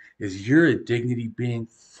me is you're a dignity being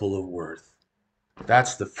full of worth.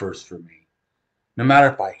 That's the first for me. No matter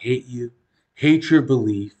if I hate you, hate your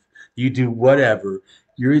belief, you do whatever,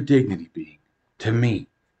 you're a dignity being. To me,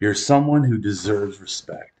 you're someone who deserves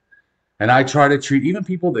respect. And I try to treat even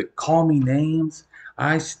people that call me names,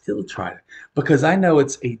 I still try to, because I know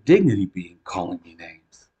it's a dignity being calling me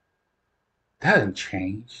names. That hasn't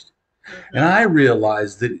changed. And I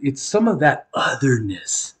realize that it's some of that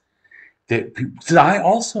otherness that so I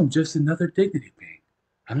also am just another dignity being.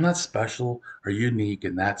 I'm not special or unique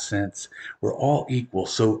in that sense. We're all equal.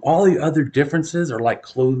 So all the other differences are like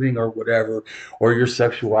clothing or whatever, or your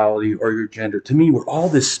sexuality or your gender. To me, we're all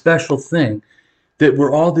this special thing, that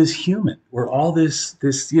we're all this human. We're all this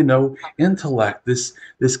intellect,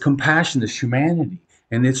 this compassion, this humanity.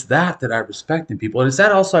 And it's that I respect in people. And it's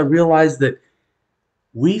that also I realize that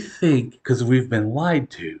we think, because we've been lied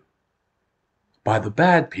to by the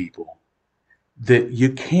bad people, that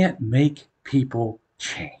you can't make people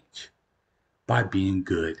change by being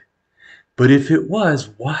good. But if it was,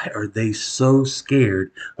 why are they so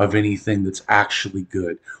scared of anything that's actually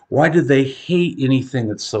good? Why do they hate anything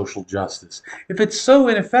that's social justice? If it's so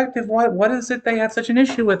ineffective, what is it they have such an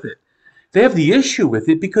issue with it? They have the issue with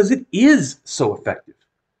it because it is so effective.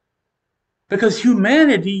 Because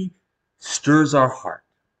humanity stirs our heart.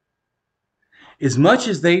 As much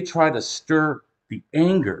as they try to stir the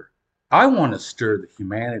anger, I want to stir the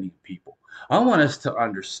humanity of people. I want us to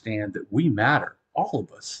understand that we matter, all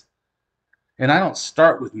of us. And I don't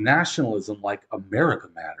start with nationalism like America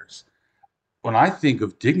matters. When I think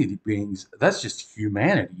of dignity beings, that's just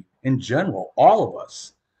humanity in general, all of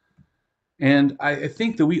us. And I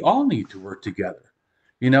think that we all need to work together,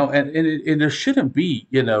 and there shouldn't be,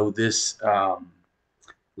 this,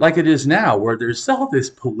 like it is now, where there's all this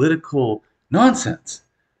political nonsense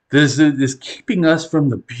that is keeping us from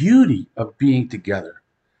the beauty of being together.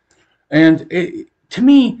 And to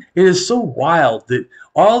me, it is so wild that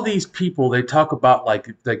all these people, they talk about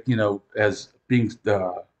as being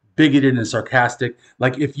bigoted and sarcastic.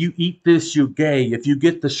 Like, if you eat this, you're gay. If you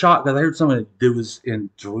get the shot, because I heard someone that was in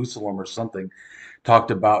Jerusalem or something,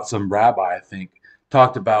 talked about, some rabbi, I think,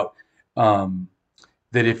 talked about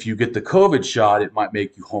that if you get the COVID shot, it might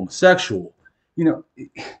make you homosexual. Did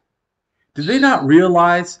they not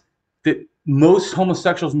realize that most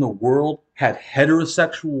homosexuals in the world had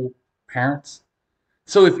heterosexual parents?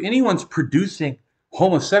 So if anyone's producing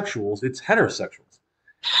homosexuals, it's heterosexuals,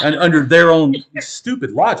 and under their own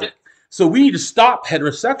stupid logic. So we need to stop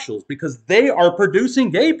heterosexuals because they are producing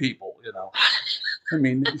gay people. I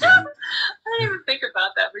mean, I didn't even think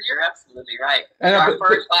about that, but you're absolutely right. We are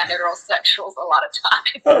birthed by heterosexuals a lot of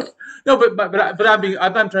times. No, but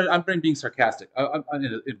I'm being sarcastic. I'm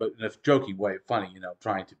in a joking way, funny,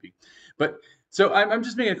 trying to be. But so I'm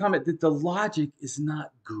just making a comment that the logic is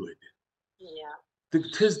not good. Yeah.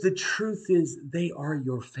 Because the truth is, they are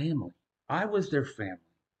your family. I was their family.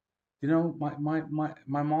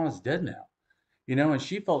 My mom is dead now. And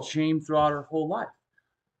she felt shame throughout her whole life.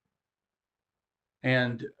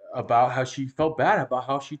 And about how she felt bad about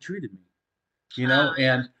how she treated me.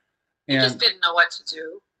 And you just didn't know what to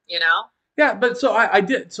do, Yeah, but so I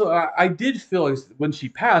did. So I did feel, when she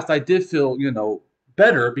passed, I did feel,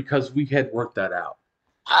 better because we had worked that out.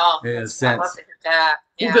 Oh, in a sense. I love to hear that.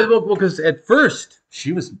 Yeah. Well, because at first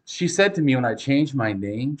she said to me when I changed my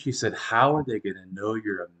name, she said, "How are they going to know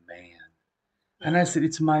you're a man?" And I said,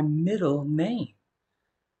 "It's my middle name."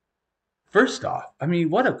 First off, I mean,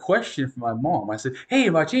 what a question from my mom. I said, "Hey,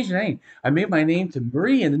 if I change the name, I made my name to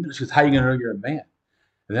Marie," and then she goes, "How are you going to know you're a man?"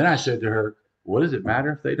 And then I said to her, "What does it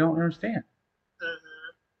matter if they don't understand?"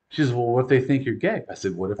 She says, "Well, what if they think you're gay?" I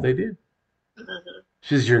said, "What if they do?"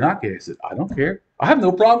 She says, "You're not gay." I said, "I don't care. I have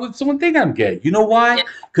no problem with someone thinking I'm gay." You know why?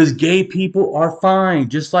 Because gay people are fine,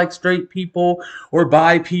 just like straight people or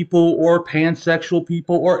bi people or pansexual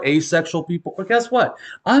people or asexual people. Or guess what?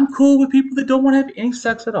 I'm cool with people that don't want to have any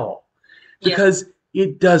sex at all. Because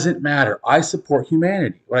it doesn't matter. I support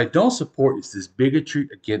humanity. What I don't support is this bigotry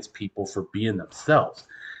against people for being themselves.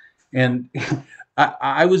 And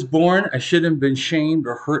I was born, I shouldn't have been shamed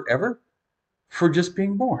or hurt ever for just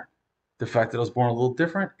being born. The fact that I was born a little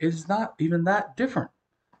different is not even that different.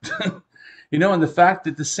 And the fact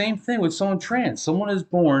that the same thing with someone trans. Someone is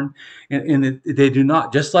born and they do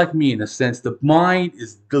not, just like me in a sense, the mind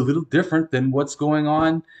is a little different than what's going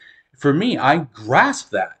on. For me, I grasp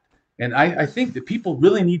that. And I think that people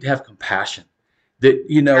really need to have compassion.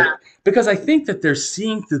 That, because I think that they're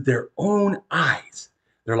seeing through their own eyes.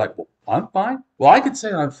 They're like, "Well, I'm fine." Well, I could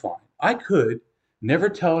say I'm fine. I could never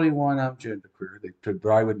tell anyone I'm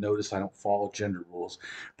genderqueer. I would notice I don't follow gender rules.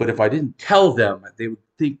 But if I didn't tell them, they would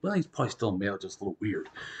think, well, he's probably still male, just a little weird.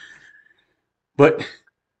 But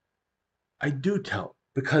I do tell,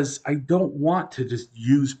 because I don't want to just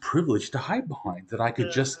use privilege to hide behind, that I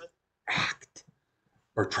could just act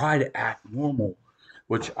or try to act normal,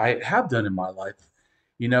 which I have done in my life,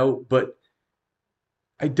 but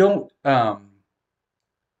I don't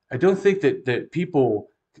I don't think that people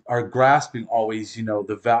are grasping always,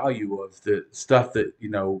 the value of the stuff that,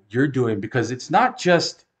 you're doing, because it's not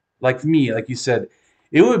just like me, like you said,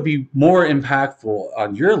 it would be more impactful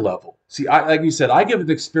on your level. See, like you said, I give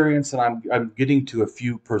an experience and I'm getting to a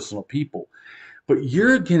few personal people, but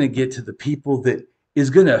you're going to get to the people that is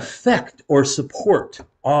going to affect or support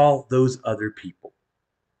all those other people.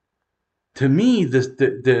 To me,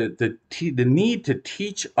 the need to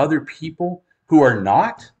teach other people who are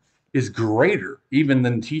not is greater even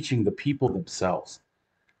than teaching the people themselves,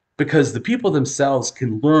 because the people themselves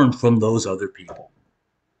can learn from those other people.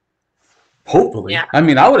 Hopefully. Yeah. I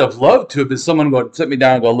mean, I would have loved to have been someone go sit me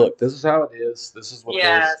down and go, look, this is how it is. This is what it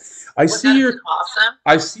is. I see you're awesome.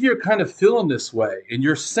 I see you're kind of feeling this way, and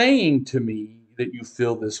you're saying to me that you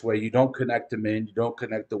feel this way. You don't connect to men, you don't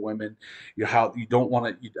connect to women. You don't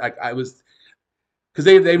want to. I was. Because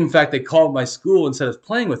they in fact, they called my school instead of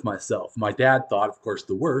playing with myself. My dad thought, of course,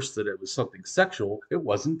 the worst, that it was something sexual. It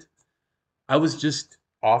wasn't. I was just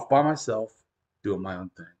off by myself doing my own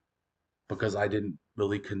thing because I didn't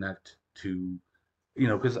really connect to,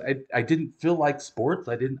 because I didn't feel like sports.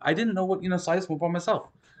 I didn't know what, so I just went by myself.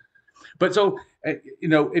 But so,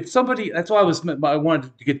 if somebody, that's why I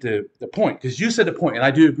wanted to get to the point, because you said the point, and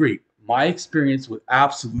I do agree. My experience would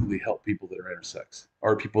absolutely help people that are intersex,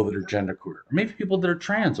 or people that are genderqueer, or maybe people that are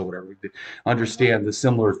trans or whatever, to understand the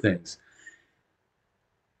similar things.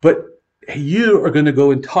 But you are going to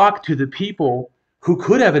go and talk to the people who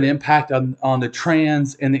could have an impact on the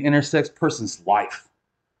trans and the intersex person's life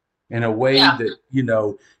in a way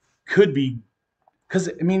that, could be, because,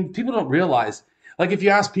 I mean, people don't realize, like, if you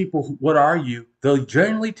ask people, what are you? They'll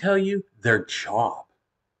generally tell you their job.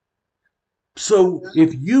 So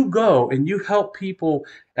if you go and you help people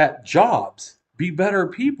at jobs be better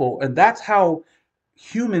people, and that's how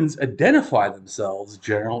humans identify themselves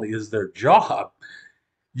generally, is their job,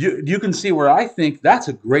 you can see where I think that's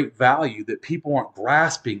a great value that people aren't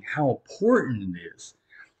grasping how important it is.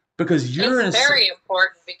 Because it's very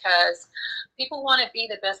important, because people want to be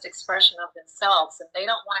the best expression of themselves, and they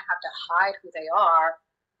don't want to have to hide who they are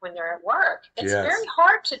when they're at work. It's very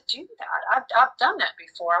hard to do that. I've done that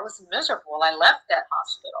before. I was miserable. I left that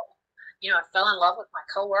hospital. I fell in love with my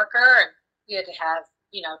coworker, and we had to have,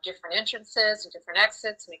 different entrances and different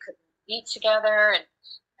exits, and we couldn't eat together, and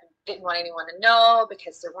didn't want anyone to know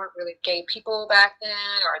because there weren't really gay people back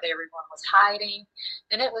then, or everyone was hiding.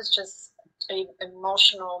 And it was just an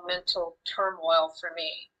emotional, mental turmoil for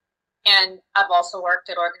me. And I've also worked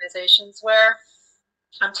at organizations where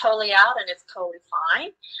I'm totally out and it's totally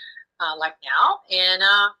fine, like now, and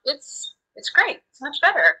it's great. It's much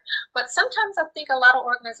better. But sometimes I think a lot of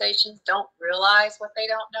organizations don't realize what they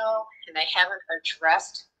don't know, and they haven't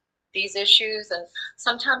addressed these issues. And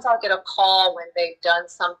sometimes I'll get a call when they've done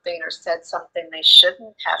something or said something they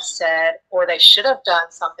shouldn't have said, or they should have done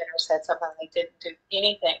something or said something, they didn't do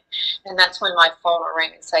anything. And that's when my phone will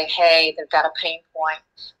ring and say, hey, they've got a pain point.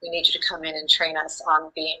 We need you to come in and train us on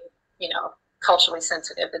being, culturally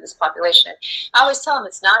sensitive to this population. I always tell them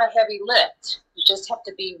it's not a heavy lift. You just have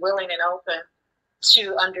to be willing and open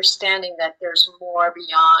to understanding that there's more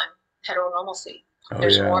beyond heteronormalcy.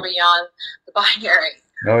 There's more beyond the binary.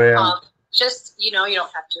 Oh, yeah. You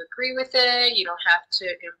don't have to agree with it. You don't have to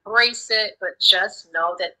embrace it, but just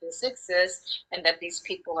know that this exists and that these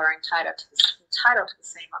people are entitled to the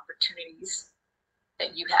same opportunities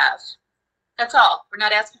that you have. That's all. We're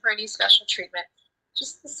not asking for any special treatment,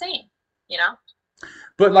 just the same,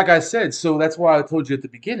 But like I said, so that's why I told you at the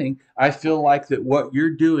beginning, I feel like that what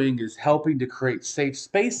you're doing is helping to create safe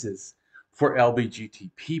spaces for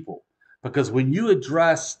LGBT people. Because when you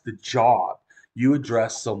address the job, you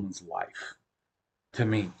address someone's life. To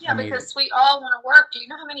me. Yeah, because we all want to work. Do you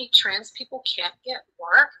know how many trans people can't get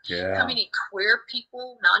work? Yeah. How many queer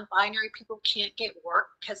people, non-binary people can't get work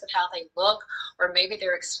because of how they look, or maybe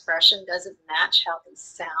their expression doesn't match how they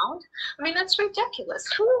sound? I mean, that's ridiculous.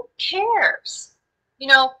 Who cares?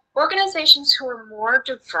 Organizations who are more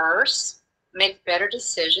diverse make better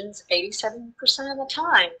decisions 87% of the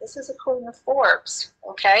time. This is according to Forbes,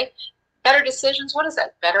 okay? Better decisions, what is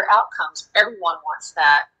that? Better outcomes. Everyone wants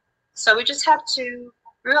that. So we just have to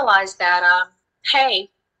realize that, hey,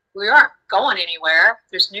 we aren't going anywhere.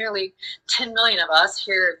 There's nearly 10 million of us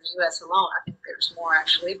here in the U.S. alone. I think there's more,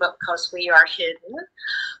 actually, but because we are hidden.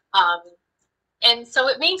 And so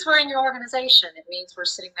it means we're in your organization. It means we're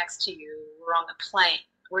sitting next to you. We're on the plane.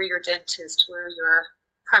 We're your dentist. We're your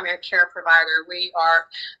primary care provider. We are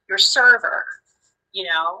your server. We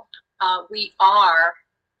are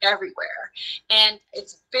everywhere. And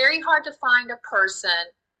it's very hard to find a person,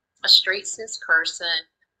 a straight cis person,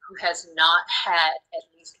 who has not had at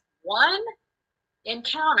least one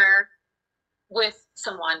encounter with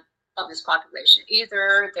someone of this population.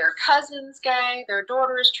 Either their cousin's gay, their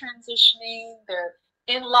daughter is transitioning, their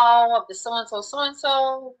in-law of the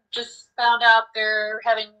so-and-so just found out they're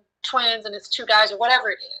having twins and it's two guys, or whatever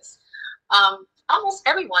it is. Almost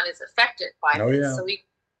everyone is affected by this. Yeah. So we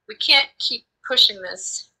can't keep pushing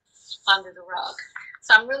this under the rug.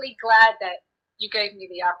 So I'm really glad that you gave me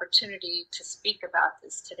the opportunity to speak about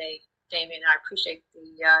this today, Damien. I appreciate the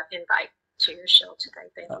invite to your show today.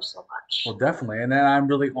 Thank you so much. Well, definitely. And then I'm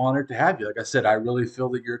really honored to have you. Like I said, I really feel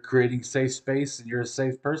that you're creating safe space and you're a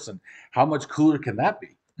safe person. How much cooler can that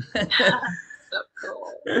be? So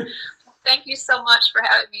cool. Thank you so much for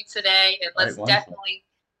having me today. And let's definitely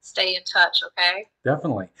stay in touch, okay?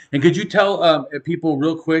 Definitely. And could you tell people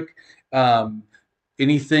real quick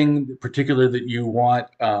anything particular that you want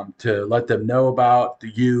to let them know about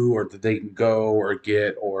you, or that they can go or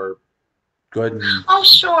get, or go ahead and... Oh,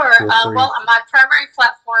 sure. Well, my primary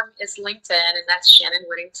platform is LinkedIn, and that's Shannon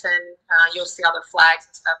Whittington. You'll see all the flags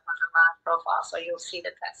and stuff under my profile, so you'll see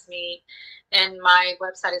that that's me. And my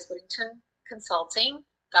website is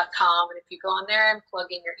whittingtonconsulting.com. And if you go on there and plug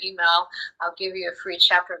in your email, I'll give you a free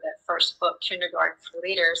chapter of that first book, Kindergarten for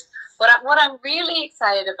Leaders. But what I'm really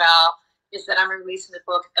excited about is that I'm releasing the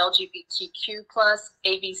book LGBTQ plus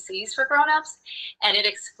ABCs for Grownups, and it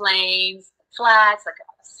explains flags, like I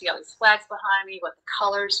see all these flags behind me, what the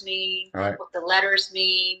colors mean, what the letters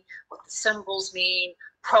mean, what the symbols mean,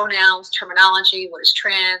 pronouns, terminology, what is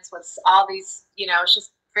trans, what's all these, it's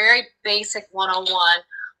just very basic 101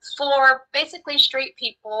 for basically straight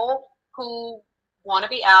people who want to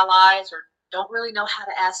be allies or don't really know how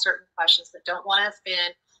to ask certain questions, but don't want to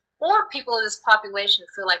offend, or people in this population who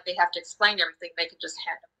feel like they have to explain everything. They can just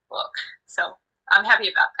hand them a book. So I'm happy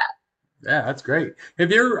about that. Yeah, that's great.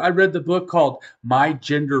 Have you ever, I read the book called My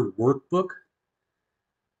Gender Workbook.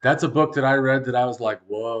 That's a book that I read that I was like,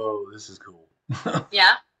 whoa, this is cool.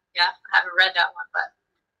 Yeah, I haven't read that one, but.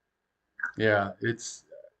 Yeah,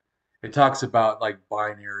 it talks about like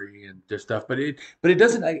binary and just stuff, but it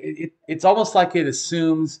doesn't, it's almost like it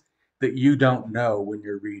assumes that you don't know when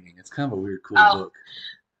you're reading. It's kind of a weird, cool book.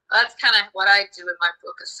 That's kind of what I do in my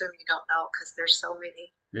book, assume you don't know, because there's so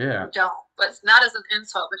many. Yeah. Who don't, but it's not as an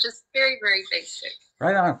insult, but just very, very basic.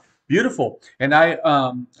 Right on. Beautiful. And I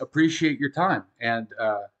appreciate your time. And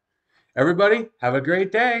everybody, have a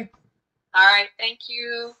great day. All right. Thank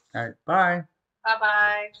you. All right. Bye.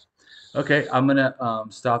 Bye-bye. Okay. I'm going to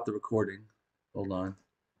stop the recording. Hold on.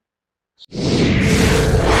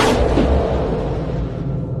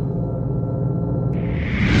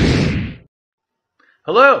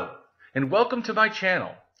 Hello, and welcome to my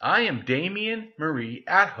channel. I am Damien Marie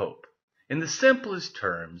AtHope. In the simplest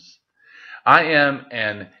terms, I am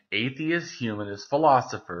an atheist, humanist,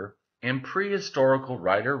 philosopher, and prehistorical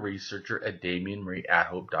writer-researcher at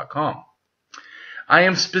DamienMarieAtHope.com. I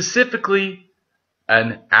am specifically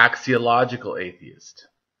an axiological atheist.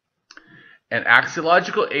 An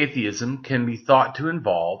axiological atheism can be thought to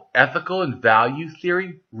involve ethical and value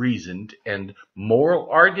theory reasoned and moral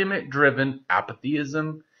argument-driven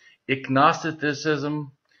apatheism,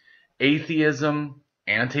 Ignosticism, Atheism,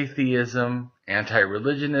 Anti-theism,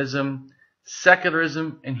 Anti-religionism,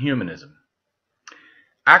 Secularism, and Humanism.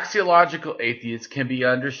 Axiological atheists can be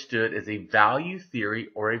understood as a value theory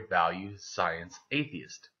or a value science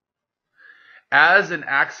atheist. As an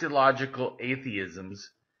axiological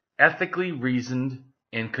atheism's ethically reasoned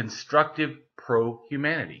and constructive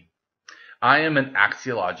pro-humanity, I am an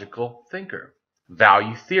axiological thinker,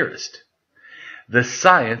 value theorist. The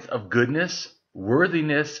science of goodness,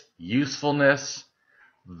 worthiness, usefulness,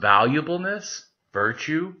 valuableness,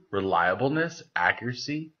 virtue, reliableness,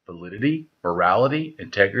 accuracy, validity, morality,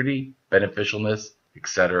 integrity, beneficialness,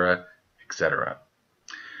 etc., etc.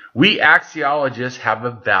 We axiologists have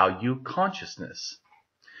a value consciousness.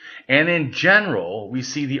 And in general, we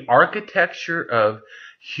see the architecture of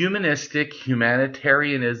humanistic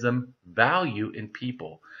humanitarianism value in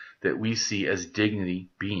people that we see as dignity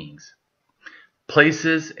beings.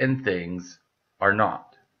 Places and things are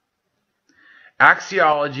not.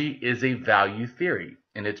 Axiology is a value theory.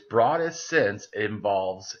 In its broadest sense, it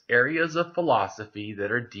involves areas of philosophy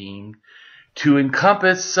that are deemed to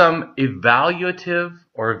encompass some evaluative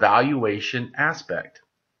or evaluation aspect.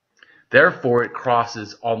 Therefore, it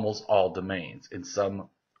crosses almost all domains in some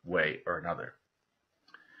way or another.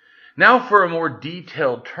 Now for a more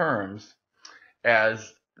detailed terms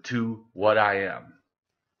as to what I am.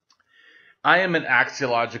 I am an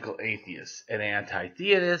axiological atheist, an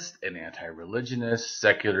anti-theist, an anti-religionist,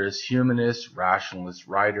 secularist, humanist, rationalist,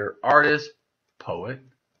 writer, artist, poet,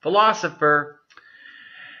 philosopher,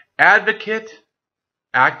 advocate,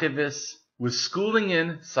 activist, with schooling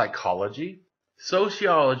in psychology,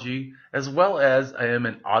 sociology, as well as I am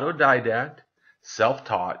an autodidact,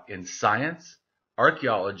 self-taught in science,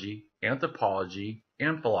 archaeology, anthropology,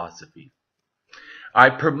 and philosophy. I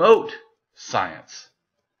promote science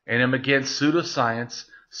and am against pseudoscience,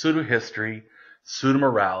 pseudohistory,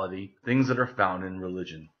 pseudomorality, things that are found in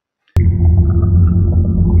religion.